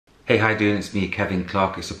Hey, how you doing? It's me, Kevin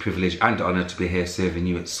Clark. It's a privilege and honour to be here serving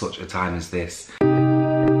you at such a time as this.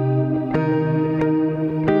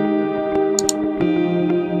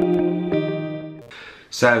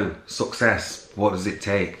 So, success, what does it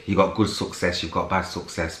take? You got good success, you've got bad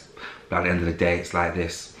success. But at the end of the day, it's like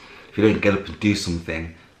this. If you don't get up and do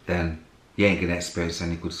something, then you ain't gonna experience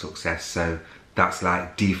any good success. So that's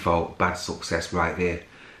like default bad success right there.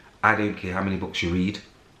 I don't care how many books you read,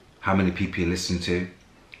 how many people you listen to,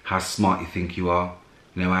 how smart you think you are,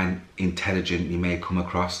 you know, how intelligent you may come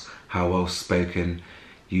across, how well spoken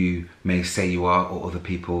you may say you are or other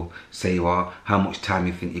people say you are, how much time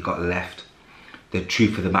you think you got left. The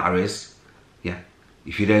truth of the matter is, yeah,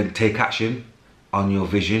 if you don't take action on your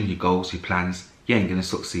vision, your goals, your plans, you ain't gonna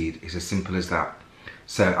succeed. It's as simple as that.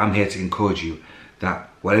 So I'm here to encourage you that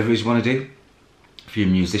whatever it is you wanna do, if you're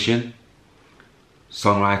a musician,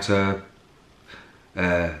 songwriter,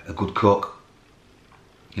 a good cook,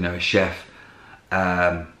 you know, a chef,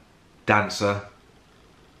 dancer,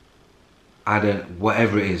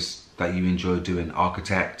 whatever it is that you enjoy doing,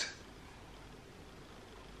 architect,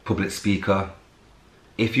 public speaker,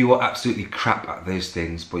 if you are absolutely crap at those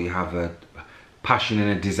things, but you have a passion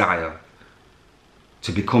and a desire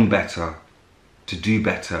to become better, to do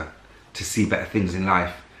better, to see better things in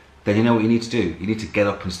life, then you know what you need to do. You need to get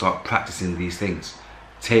up and start practicing these things.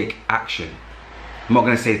 Take action. I'm not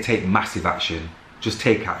going to say take massive action, just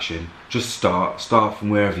take action. Just start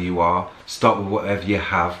from wherever you are, start with whatever you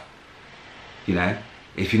have. You know,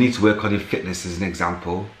 if you need to work on your fitness as an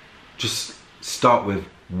example, just start with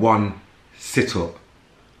one sit-up.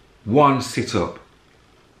 One sit-up.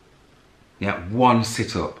 Yeah, one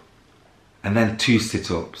sit-up. And then 2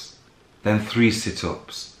 sit-ups. Then 3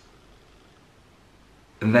 sit-ups.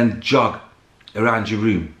 And then jog around your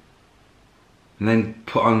room. And then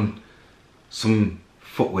put on some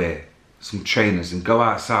footwear, some trainers, and go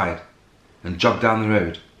outside and jog down the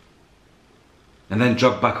road. And then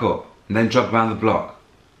jog back up. And then jog around the block.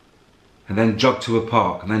 And then jog to a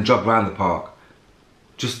park. And then jog around the park.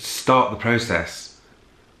 Just start the process.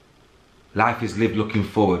 Life is lived looking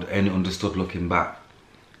forward, only understood looking back.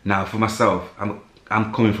 Now for myself,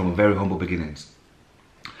 I'm coming from very humble beginnings.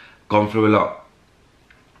 Gone through a lot.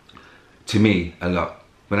 To me, a lot.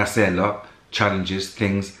 When I say a lot, challenges,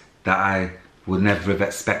 things that I would never have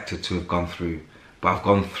expected to have gone through. But I've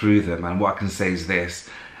gone through them, and what I can say is this.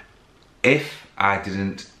 If I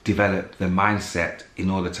didn't develop the mindset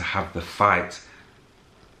in order to have the fight,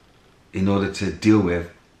 in order to deal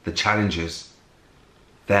with the challenges,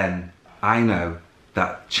 then I know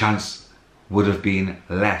that chance would have been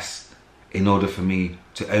less in order for me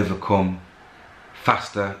to overcome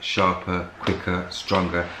faster, sharper, quicker,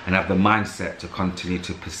 stronger, and have the mindset to continue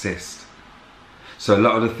to persist. So a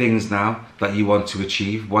lot of the things now that you want to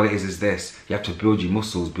achieve, what it is this. You have to build your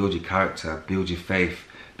muscles, build your character, build your faith,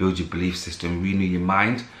 build your belief system, renew your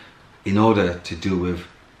mind in order to deal with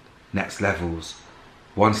next levels,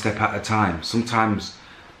 one step at a time. Sometimes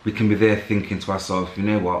we can be there thinking to ourselves, you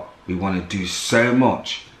know what, we want to do so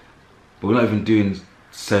much, but we're not even doing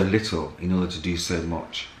so little in order to do so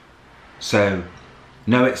much. So,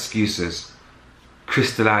 no excuses.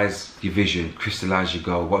 Crystallize your vision, crystallize your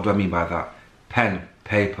goal. What do I mean by that? Pen,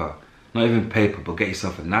 paper, not even paper, but get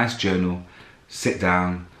yourself a nice journal, sit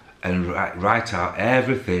down and write out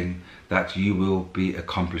everything that you will be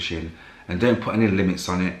accomplishing. And don't put any limits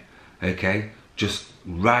on it, okay? Just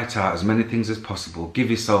write out as many things as possible. Give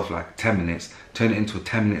yourself like 10 minutes, turn it into a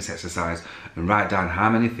 10 minutes exercise and write down how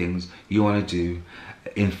many things you want to do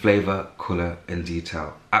in flavour, colour and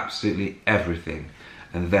detail. Absolutely everything.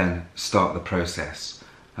 And then start the process.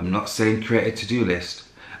 I'm not saying create a to-do list.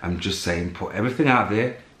 I'm just saying put everything out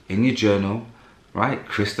there in your journal, right?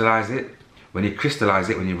 Crystallise it. When you crystallise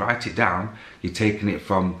it, when you write it down, you're taking it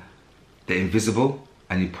from the invisible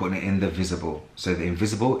and you're putting it in the visible. So the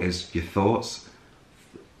invisible is your thoughts,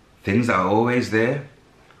 things that are always there,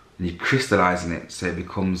 and you're crystallizing it so it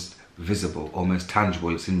becomes visible, almost tangible.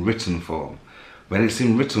 It's in written form. When it's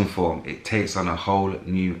in written form, it takes on a whole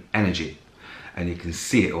new energy, and you can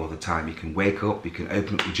see it all the time. You can wake up, you can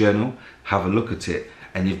open up your journal, have a look at it,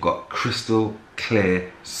 and you've got crystal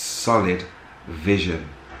clear, solid vision,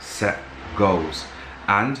 set goals.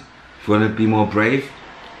 And if you want to be more brave,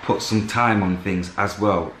 put some time on things as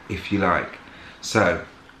well, if you like. So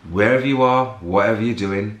wherever you are, whatever you're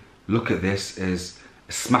doing, look at this as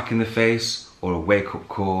a smack in the face or a wake-up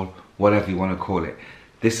call, whatever you want to call it.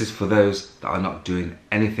 This is for those that are not doing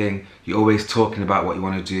anything. You're always talking about what you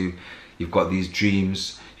want to do. You've got these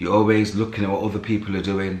dreams. You're always looking at what other people are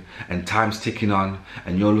doing and time's ticking on,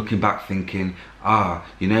 and you're looking back thinking,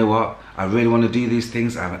 you know what? I really want to do these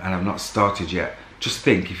things and I've not started yet. Just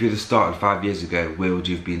think, if you'd have started 5 years ago, where would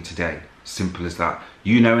you have been today? Simple as that.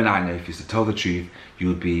 You know and I know, if you was to tell the truth, you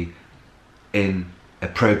would be in a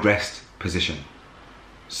progressed position.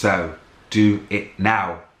 So do it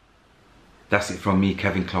now. That's it from me,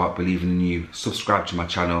 Kevin Clark, believing in you. Subscribe to my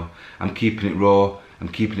channel. I'm keeping it raw, I'm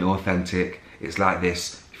keeping it authentic. It's like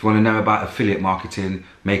this. If you want to know about affiliate marketing,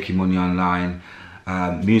 making money online,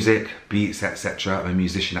 music, beats, etc. I'm a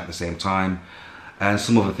musician at the same time. And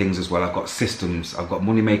some other things as well. I've got systems, I've got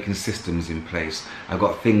money making systems in place. I've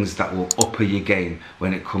got things that will upper your game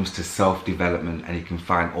when it comes to self-development, and you can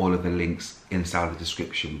find all of the links inside the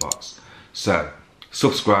description box. So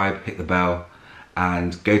subscribe, hit the bell,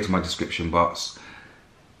 and go to my description box.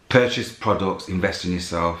 Purchase products, invest in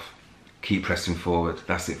yourself, keep pressing forward.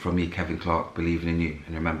 That's it from me, Kevin Clark, believing in you.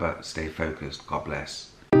 And remember, stay focused. God bless.